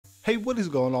Hey, what is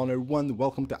going on everyone?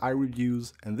 Welcome to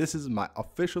iReviews, and this is my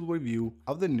official review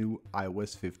of the new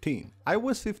iOS 15.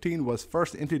 iOS 15 was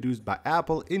first introduced by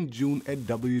Apple in June at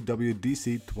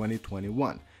WWDC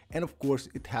 2021. And of course,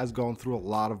 it has gone through a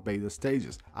lot of beta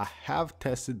stages. I have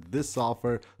tested this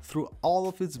software through all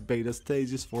of its beta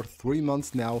stages for 3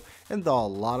 months now, and there are a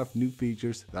lot of new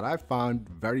features that I found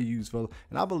very useful,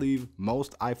 and I believe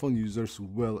most iPhone users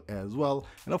will as well,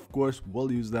 and of course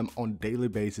will use them on daily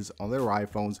basis on their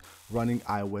iPhones running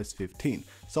iOS 15.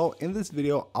 So in this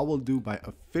video, I will do my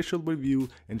official review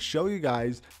and show you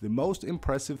guys the most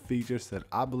impressive features that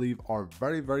I believe are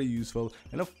very useful,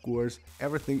 and of course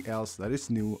everything else that is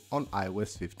new on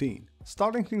iOS 15.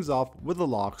 Starting things off with the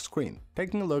lock screen.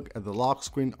 Taking a look at the lock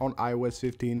screen on iOS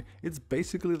 15, it's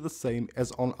basically the same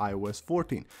as on iOS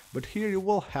 14, but here you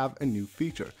will have a new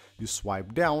feature. You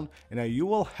swipe down and now you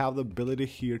will have the ability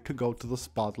here to go to the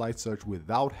spotlight search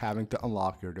without having to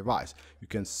unlock your device. You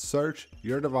can search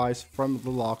your device from the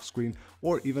lock screen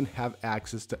or even have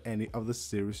access to any of the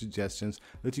Siri suggestions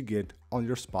that you get on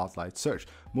your spotlight search.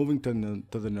 Moving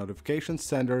to the notification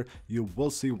center, you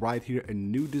will see right here a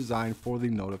new design for the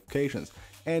notifications.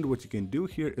 And what you can do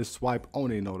here is swipe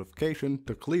on a notification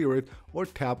to clear it or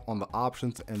tap on the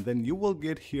options, and then you will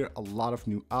get here a lot of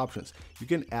new options. You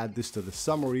can add this to the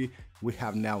summary. We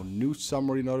have now new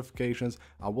summary notifications.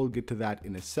 I will get to that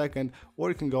in a second. Or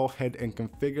you can go ahead and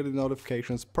configure the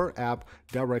notifications per app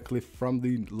directly from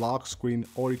the lock screen,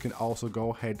 or you can also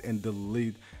go ahead and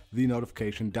delete the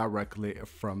notification directly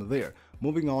from there.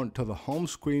 Moving on to the home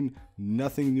screen,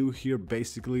 nothing new here.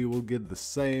 Basically, you will get the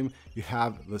same. You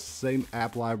have the same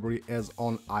app library as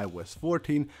on iOS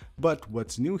 14, but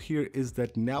what's new here is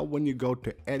that now when you go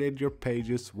to edit your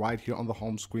pages right here on the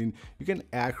home screen, you can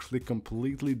actually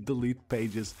completely delete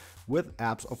pages with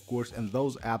apps, of course, and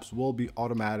those apps will be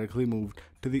automatically moved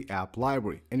to the app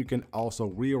library. And you can also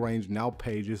rearrange now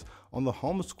pages on the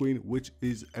home screen, which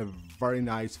is a very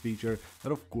nice feature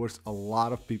that of course a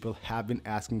lot of people have been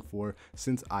asking for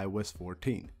since iOS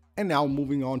 14. And now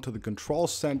moving on to the control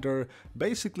center,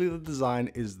 basically the design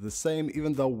is the same,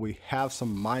 even though we have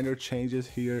some minor changes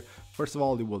here. First of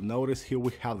all, you will notice here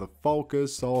we have the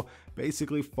focus. So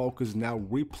basically focus now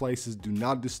replaces do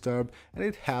not disturb, and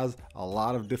it has a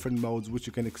lot of different modes which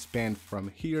you can expand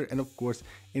from here, and of course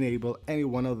enable any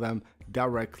one of them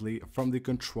directly from the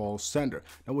control center.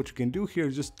 Now what you can do here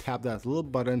is just tap that little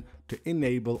button to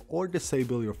enable or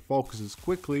disable your focuses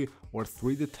quickly, or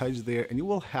 3D touch there, and you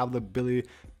will have the ability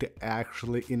to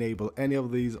actually enable any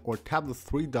of these, or tap the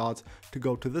 3 dots to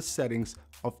go to the settings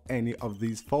of any of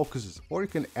these focuses, or you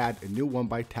can add a new one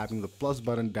by tapping the plus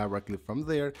button directly from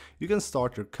there. You can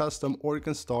start your custom, or you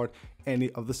can start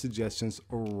any of the suggestions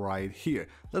right here.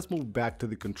 Let's move back to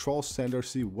the control center,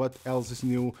 see what else is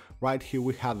new. Right here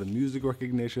we have the music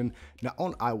recognition. Now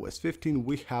on iOS 15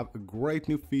 we have a great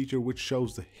new feature which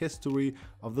shows the history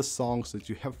of the songs that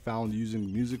you have found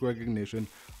using music recognition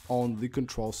on the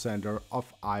control center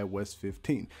of iOS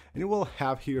 15. And you will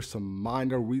have here some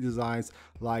minor redesigns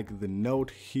like the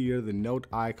note here, the note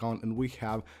icon, and we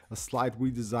have a slight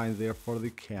redesign there for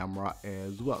the camera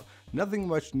as well. Nothing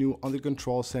much new on the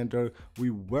control center. We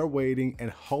were waiting and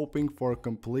hoping for a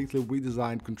completely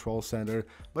redesigned control center,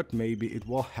 but maybe it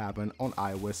will happen on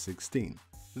iOS 16.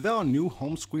 There are new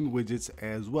home screen widgets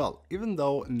as well, even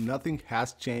though nothing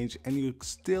has changed and you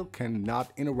still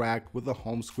cannot interact with the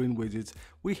home screen widgets.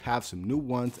 We have some new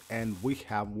ones, and we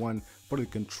have one for the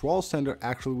control center.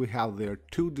 Actually, we have there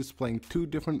two displaying two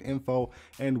different info,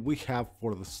 and we have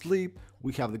for the sleep,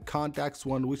 we have the contacts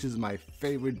one, which is my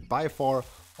favorite by far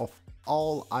of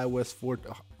all iOS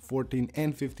 14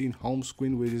 and 15 home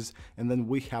screen widgets, and then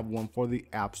we have one for the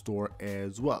App Store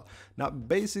as well. Now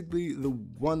basically the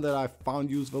one that I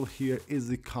found useful here is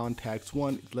the contacts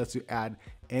one. It lets you add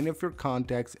any of your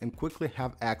contacts and quickly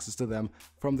have access to them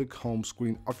from the home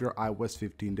screen of your iOS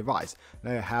 15 device.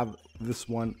 Now I have this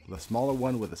one, the smaller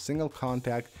one with a single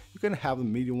contact. You can have the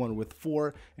medium one with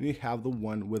 4, and you have the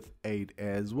one with 8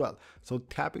 as well. So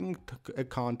tapping a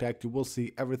contact, you will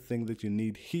see everything that you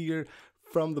need here,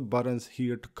 from the buttons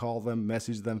here to call them,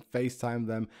 message them, FaceTime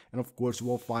them, and of course you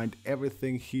will find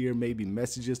everything here, maybe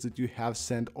messages that you have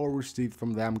sent or received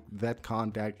from them, that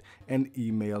contact, and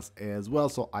emails as well.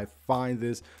 So I find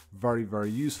this very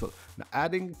useful. Now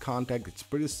adding contact, it's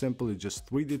pretty simple. You just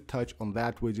 3D touch on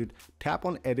that widget, tap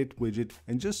on edit widget,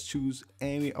 and just choose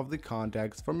any of the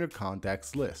contacts from your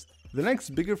contacts list. The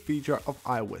next bigger feature of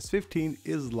iOS 15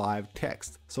 is live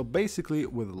text. So basically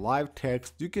with live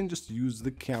text, you can just use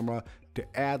the camera to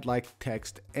add like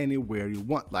text anywhere you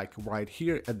want, like right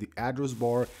here at the address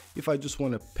bar. If I just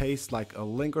want to paste like a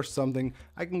link or something,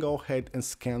 I can go ahead and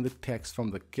scan the text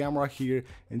from the camera here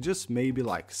and just maybe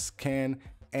like scan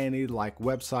any like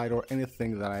website or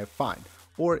anything that I find.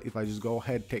 Or if I just go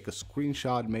ahead, take a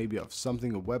screenshot maybe of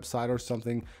something, a website or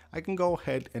something, I can go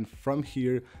ahead and from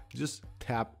here just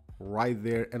tap right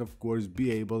there and of course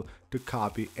be able to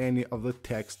copy any of the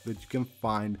text that you can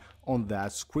find on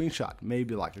that screenshot,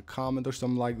 maybe like a comment or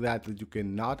something like that that you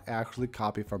cannot actually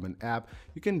copy from an app.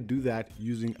 You can do that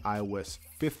using iOS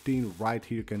 15 right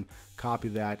here. You can copy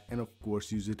that and of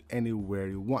course use it anywhere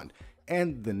you want.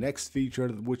 And the next feature,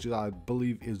 which I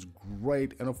believe is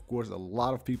great and of course a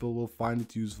lot of people will find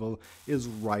it useful, is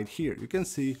right here. You can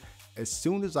see as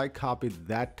soon as I copied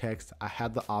that text, I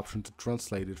had the option to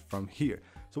translate it from here.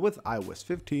 So with iOS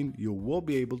 15, you will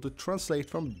be able to translate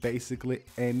from basically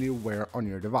anywhere on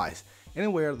your device.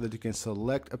 Anywhere that you can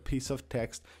select a piece of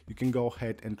text, you can go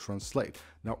ahead and translate.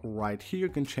 Now right here, you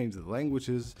can change the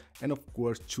languages and of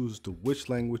course choose to which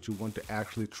language you want to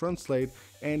actually translate.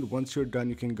 And once you're done,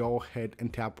 you can go ahead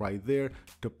and tap right there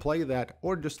to play that,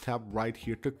 or just tap right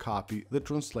here to copy the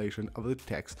translation of the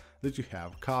text that you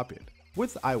have copied.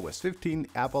 With iOS 15,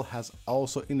 Apple has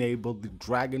also enabled the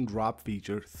drag and drop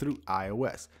feature through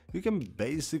iOS. You can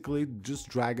basically just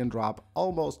drag and drop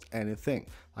almost anything.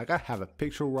 Like I have a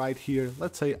picture right here.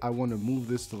 Let's say I want to move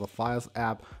this to the Files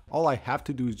app. All I have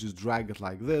to do is just drag it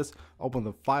like this, open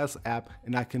the Files app,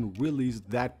 and I can release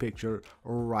that picture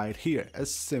right here.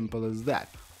 As simple as that.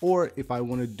 Or if I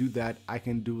want to do that, I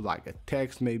can do like a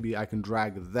text. Maybe I can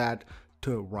drag that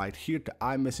to right here to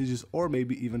iMessages, or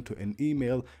maybe even to an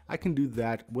email. I can do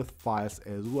that with files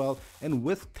as well, and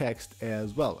with text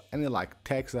as well. Any like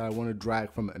text that I want to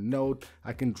drag from a note,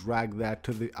 I can drag that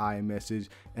to the iMessage,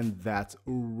 and that's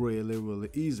really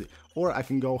easy. Or I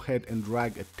can go ahead and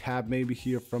drag a tab maybe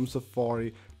here from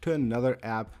Safari to another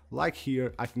app. Like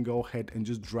here, I can go ahead and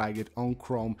just drag it on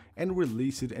Chrome and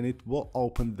release it, and it will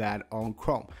open that on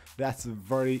Chrome. That's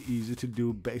very easy to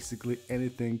do. Basically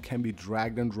anything can be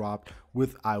dragged and dropped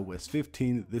with iOS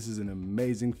 15. This is an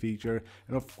amazing feature,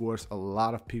 and of course a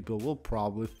lot of people will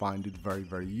probably find it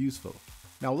very useful.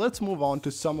 Now let's move on to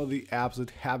some of the apps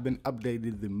that have been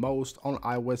updated the most on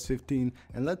iOS 15,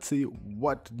 and let's see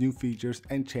what new features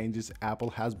and changes Apple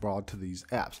has brought to these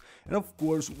apps. And of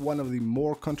course, one of the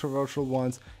more controversial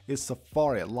ones is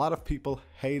Safari. A lot of people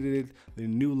hated it, the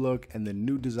new look and the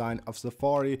new design of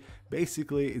Safari.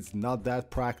 Basically, it's not that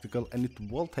practical and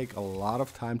it will take a lot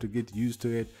of time to get used to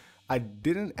it. I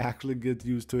didn't actually get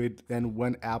used to it, and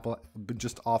when Apple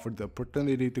just offered the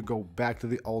opportunity to go back to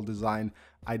the old design,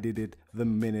 I did it the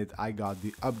minute I got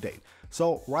the update.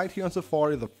 So right here on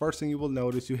Safari, the first thing you will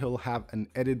notice, you will have an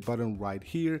edit button right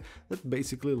here that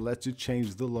basically lets you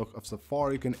change the look of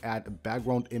Safari. You can add a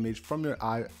background image from your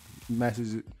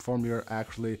iMessage, from your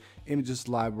actually images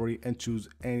library, and choose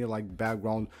any like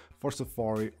background for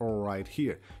Safari or right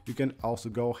here. You can also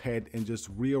go ahead and just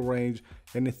rearrange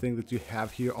anything that you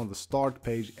have here on the start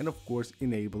page, and of course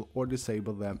enable or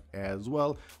disable them as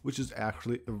well, which is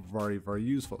actually very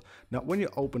useful. Now when you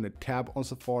open a tab on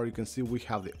Safari, you can see we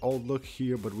have the old look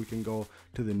here, but we can go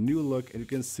to the new look and you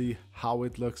can see how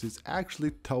it looks. It's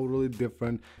actually totally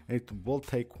different, and it will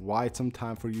take quite some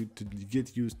time for you to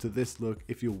get used to this look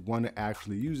if you want to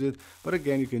actually use it. But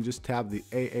again, you can just tap the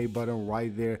AA button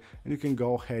right there and you can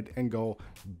go ahead and go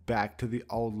back to the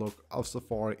old look of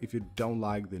Safari if you don't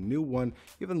like the new one.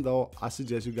 Even though I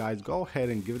suggest you guys go ahead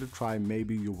and give it a try,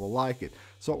 maybe you will like it.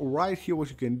 So right here, what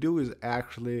you can do is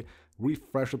actually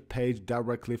refresh a page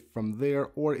directly from there,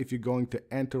 or if you're going to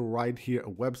enter right here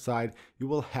a website, you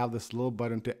will have this little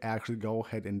button to actually go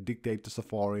ahead and dictate to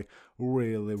Safari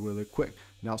really quick.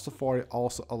 Now Safari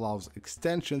also allows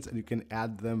extensions, and you can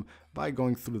add them by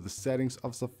going through the settings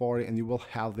of Safari, and you will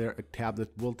have there a tab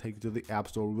that will take you to the App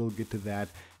Store. We'll get to that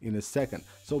in a second.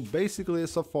 So basically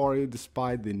Safari,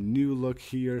 despite the new look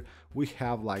here, we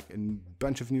have like a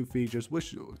bunch of new features,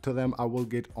 which to them I will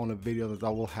get on a video that I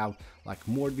will have like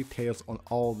more details on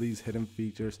all these hidden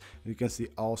features. And you can see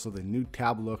also the new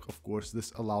tab look. Of course,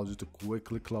 this allows you to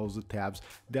quickly close the tabs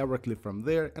directly from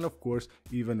there, and of course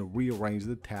even rearrange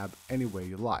the tab any way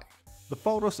you like. The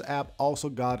Photos app also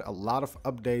got a lot of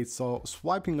updates, so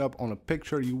swiping up on a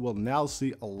picture, you will now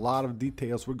see a lot of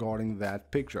details regarding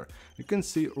that picture. You can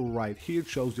see right here, it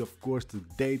shows you of course the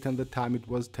date and the time it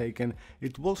was taken.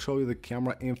 It will show you the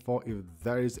camera info if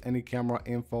there is any camera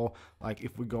info, Like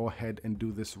if we go ahead and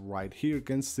do this right here, you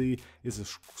can see it's a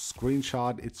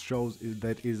screenshot. It shows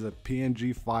that is a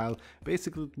PNG file.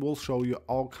 Basically, it will show you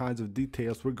all kinds of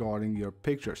details regarding your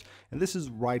pictures. And this is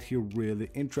right here really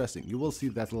interesting. You will see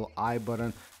that little I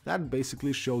button that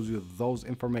basically shows you those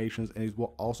informations, and it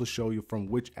will also show you from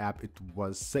which app it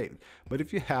was saved. But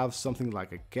if you have something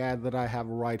like a cat that I have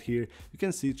right here, you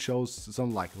can see it shows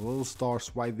some like little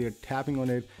stars right there. Tapping on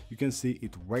it, you can see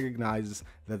it recognizes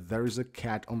that there is a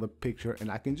cat on the picture, and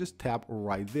I can just tap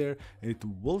right there and it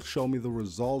will show me the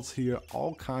results here,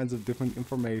 all kinds of different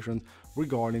information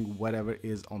regarding whatever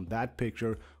is on that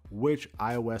picture, which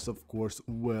iOS of course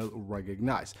will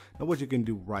recognize. Now what you can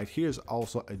do right here is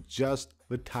also adjust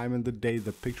the time and the day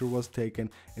the picture was taken,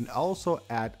 and also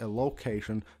add a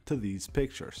location to these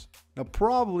pictures. Now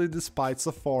probably despite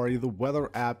Safari, the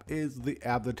weather app is the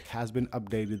app that has been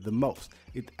updated the most.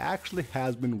 It actually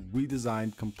has been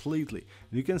redesigned completely.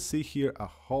 And you can see here a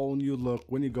whole new look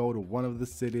when you go to one of the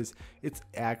cities. It's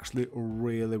actually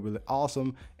really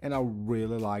awesome, and I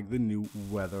really like the new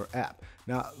weather app.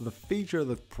 Now the feature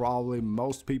that probably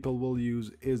most people will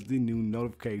use is the new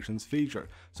notifications feature.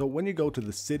 So when you go to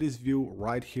the cities view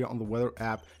right here on the weather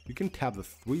app, you can tap the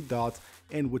three dots,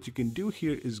 and what you can do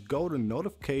here is go to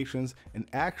notifications and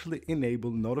actually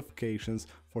enable notifications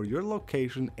for your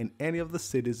location in any of the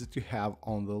cities that you have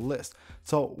on the list.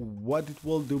 So what it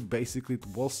will do, basically it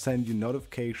will send you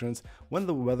notifications when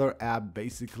the weather app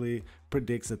basically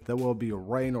predicts that there will be a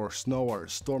rain or snow or a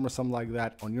storm or something like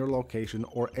that on your location,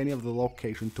 or any of the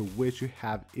location to which you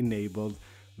have enabled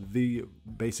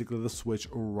basically the switch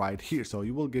right here. So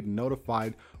you will get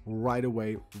notified right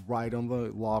away, right on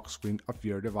the lock screen of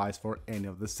your device for any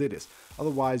of the cities.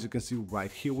 Otherwise, you can see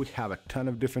right here we have a ton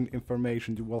of different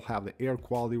information. You will have the air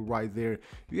quality right there.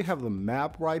 You have the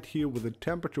map right here with the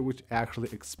temperature, which actually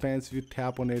expands if you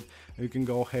tap on it. And you can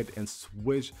go ahead and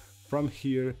switch from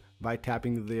here. By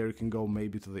tapping there, you can go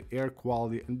maybe to the air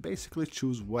quality and basically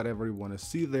choose whatever you want to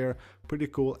see there. Pretty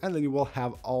cool. And then you will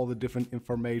have all the different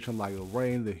information like the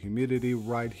rain, the humidity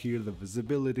right here, the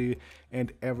visibility,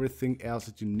 and everything else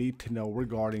that you need to know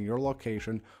regarding your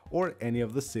location or any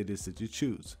of the cities that you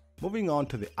choose. Moving on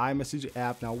to the iMessage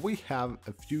app, now we have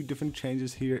a few different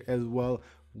changes here as well.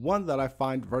 One that I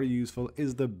find very useful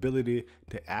is the ability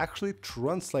to actually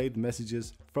translate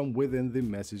messages from within the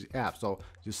message app. So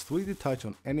just 3D touch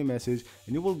on any message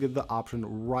and you will get the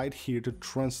option right here to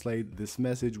translate this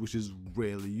message, which is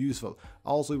really useful.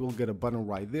 Also, you will get a button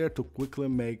right there to quickly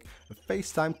make a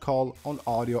FaceTime call on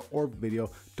audio or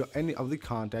video to any of the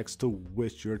contacts to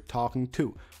which you're talking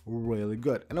to. Really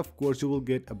good. And of course, you will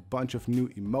get a bunch of new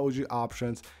emoji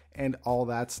options and all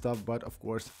that stuff, but of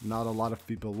course not a lot of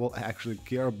people will actually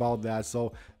care about that.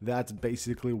 So that's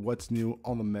basically what's new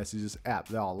on the Messages app.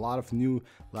 There are a lot of new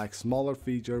like smaller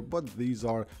features, but these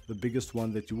are the biggest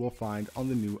one that you will find on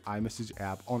the new iMessage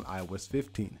app on iOS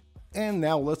 15. And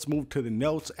now let's move to the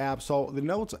Notes app. So the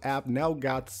Notes app now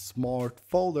got smart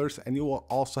folders, and you will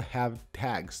also have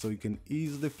tags, so you can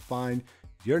easily find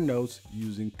your notes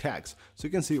using tags. So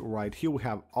you can see right here we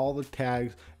have all the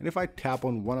tags, and if I tap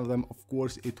on one of them, of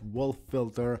course it will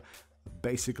filter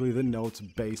basically the notes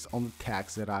based on the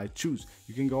tags that I choose.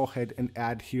 You can go ahead and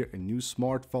add here a new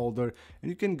smart folder,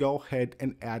 and you can go ahead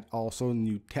and add also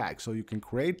new tags. So you can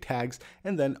create tags,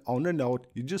 and then on the note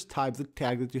you just type the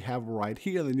tag that you have right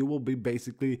here, then you will be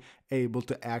basically able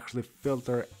to actually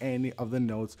filter any of the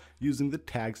notes using the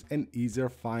tags and easier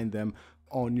find them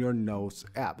on your Notes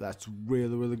app. That's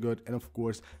really good, and of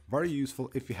course very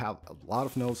useful if you have a lot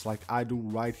of notes like I do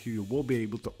right here. You will be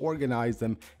able to organize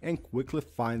them and quickly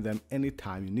find them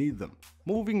anytime you need them.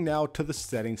 Moving now to the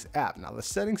Settings app. Now the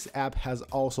Settings app has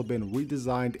also been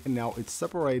redesigned, and now it's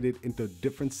separated into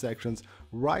different sections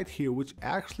right here, which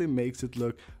actually makes it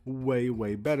look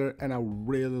way better, and I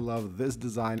really love this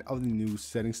design of the new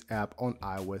Settings app on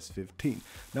iOS 15.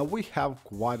 Now we have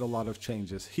quite a lot of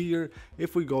changes here.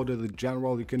 If we go to the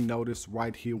general, you can notice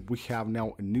right here we have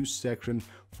now a new section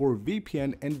for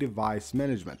VPN and device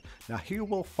management. Now here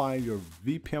we'll find your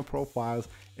VPN profiles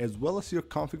as well as your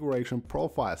configuration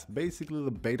profiles, basically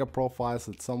the beta profiles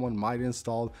that someone might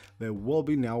install. They will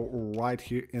be now right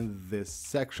here in this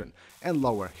section. And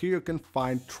lower here you can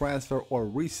find transfer or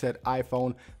reset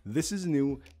iPhone. This is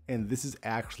new, and this is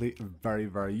actually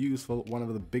very useful. One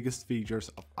of the biggest features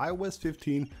of iOS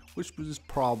 15, which is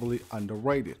probably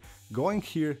underrated. Going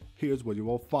here, here's what you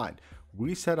will find.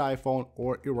 reset iPhone,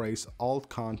 or erase all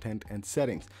content and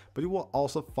settings. But you will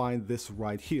also find this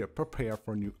right here, prepare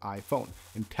for new iPhone.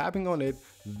 And tapping on it,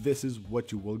 this is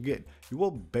what you will get. You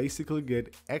will basically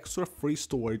get extra free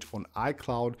storage on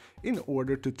iCloud in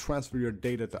order to transfer your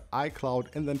data to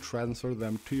iCloud and then transfer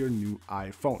them to your new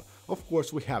iPhone. Of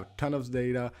course, we have a ton of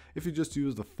data. If you just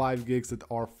use the 5 gigs that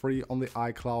are free on the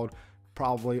iCloud,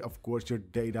 probably, of course, your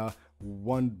data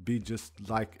won't be just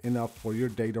like enough for your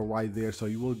data right there. So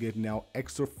you will get now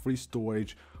extra free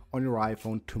storage on your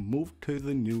iPhone to move to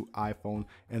the new iPhone,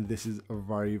 and this is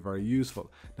very, very useful.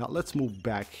 Now let's move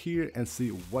back here and see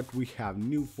what we have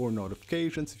new for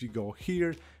notifications. If you go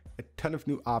here, a ton of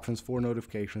new options for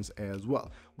notifications as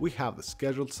well. We have the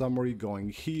scheduled summary going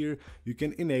here. You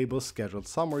can enable scheduled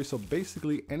summary, so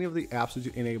basically any of the apps that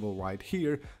you enable right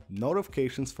here,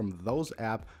 notifications from those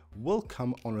apps will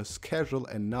come on a schedule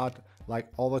and not like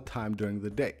all the time during the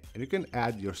day. And you can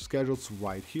add your schedules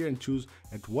right here and choose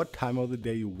at what time of the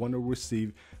day you want to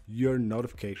receive your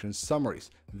notification summaries.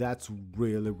 That's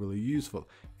really, really useful.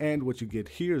 And what you get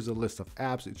here is a list of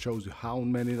apps. It shows you how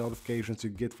many notifications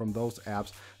you get from those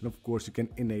apps, and of course you can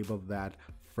enable that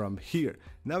from here.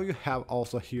 Now you have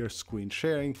also here screen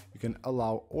sharing. You can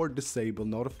allow or disable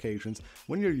notifications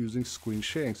when you're using screen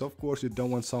sharing. So of course you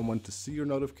don't want someone to see your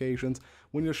notifications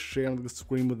when you're sharing the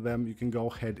screen with them. You can go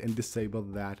ahead and disable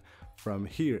that from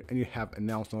here. And you have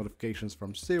announced notifications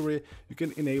from Siri. You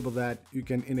can enable that. You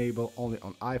can enable only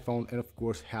on iPhone, and of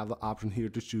course have the option here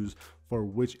to choose for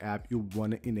which app you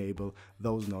want to enable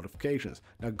those notifications.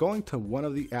 Now going to one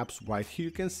of the apps right here,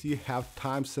 you can see you have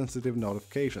time sensitive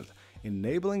notifications.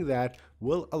 Enabling that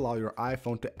will allow your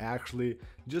iPhone to actually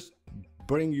just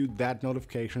bring you that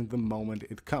notification the moment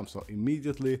it comes. So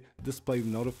immediately display the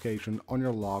notification on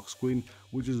your lock screen,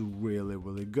 which is really,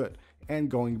 really good.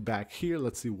 And going back here,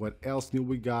 let's see what else new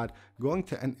we got. Going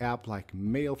to an app like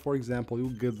Mail, for example, you'll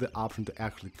get the option to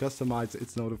actually customize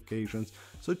its notifications.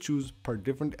 So choose per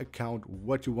different account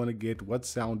what you want to get, what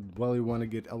sound, whether you want to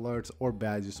get alerts or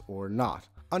badges or not.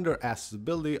 Under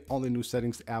accessibility on the new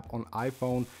settings app on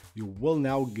iPhone, you will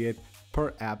now get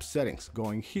per app settings.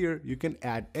 Going here, you can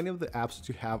add any of the apps that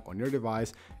you have on your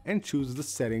device and choose the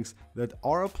settings that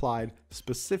are applied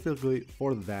specifically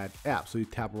for that app. So you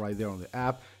tap right there on the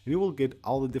app and you will get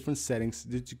all the different settings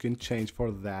that you can change for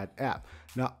that app.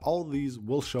 Now all these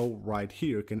will show right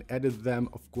here. You can edit them,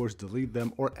 of course delete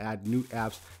them, or add new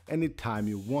apps anytime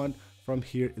you want. From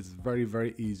here is very,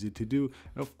 very easy to do,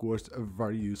 and of course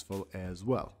very useful as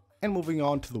well. And moving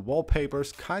on to the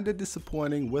wallpapers, kind of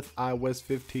disappointing with iOS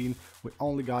 15. We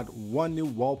only got one new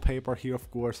wallpaper here. Of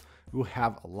course, we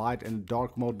have a light and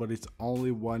dark mode, but it's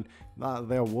only one.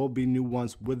 There will be new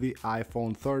ones with the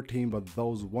iPhone 13, but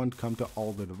those won't come to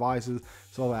all the devices.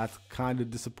 So that's kind of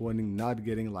disappointing, not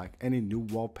getting like any new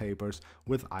wallpapers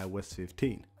with iOS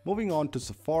 15. Moving on to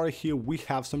Safari, here we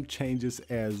have some changes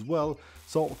as well.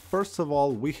 So first of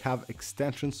all, we have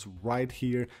extensions right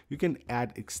here. You can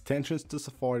add extensions to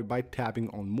Safari by tapping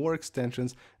on more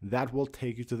extensions. That will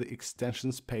take you to the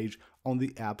extensions page on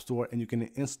the App Store, and you can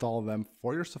install them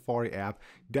for your Safari app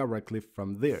directly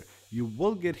from there. You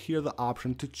will get here the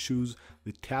option to choose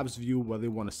the tabs view, whether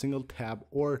you want a single tab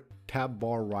or tab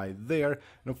bar right there,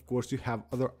 and of course you have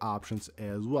other options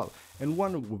as well. And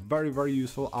one very, very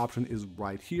useful option is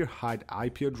right here, hide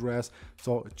IP address.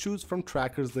 So choose from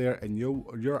trackers there, and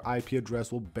your IP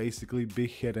address will basically be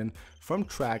hidden from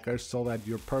trackers so that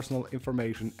your personal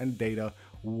information and data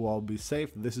will be safe.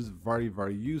 This is very,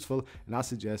 very useful, and I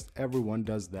suggest everyone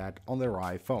does that on their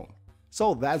iPhone.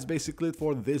 So that's basically it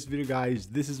for this video, guys.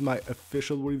 This is my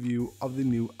official review of the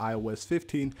new iOS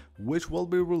 15, which will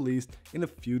be released in a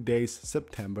few days,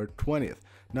 September 20th.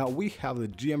 Now we have the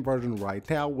GM version right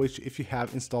now, which if you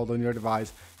have installed on your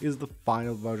device is the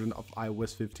final version of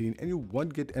iOS 15, and you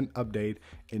won't get an update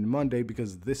in Monday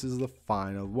because this is the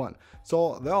final one.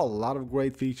 So there are a lot of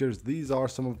great features. These are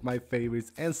some of my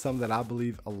favorites and some that I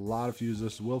believe a lot of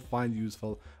users will find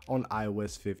useful on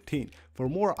iOS 15. For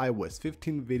more iOS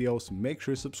 15 videos, make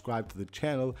sure you subscribe to the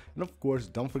channel, and of course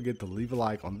don't forget to leave a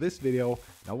like on this video,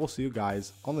 and I will see you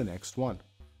guys on the next one.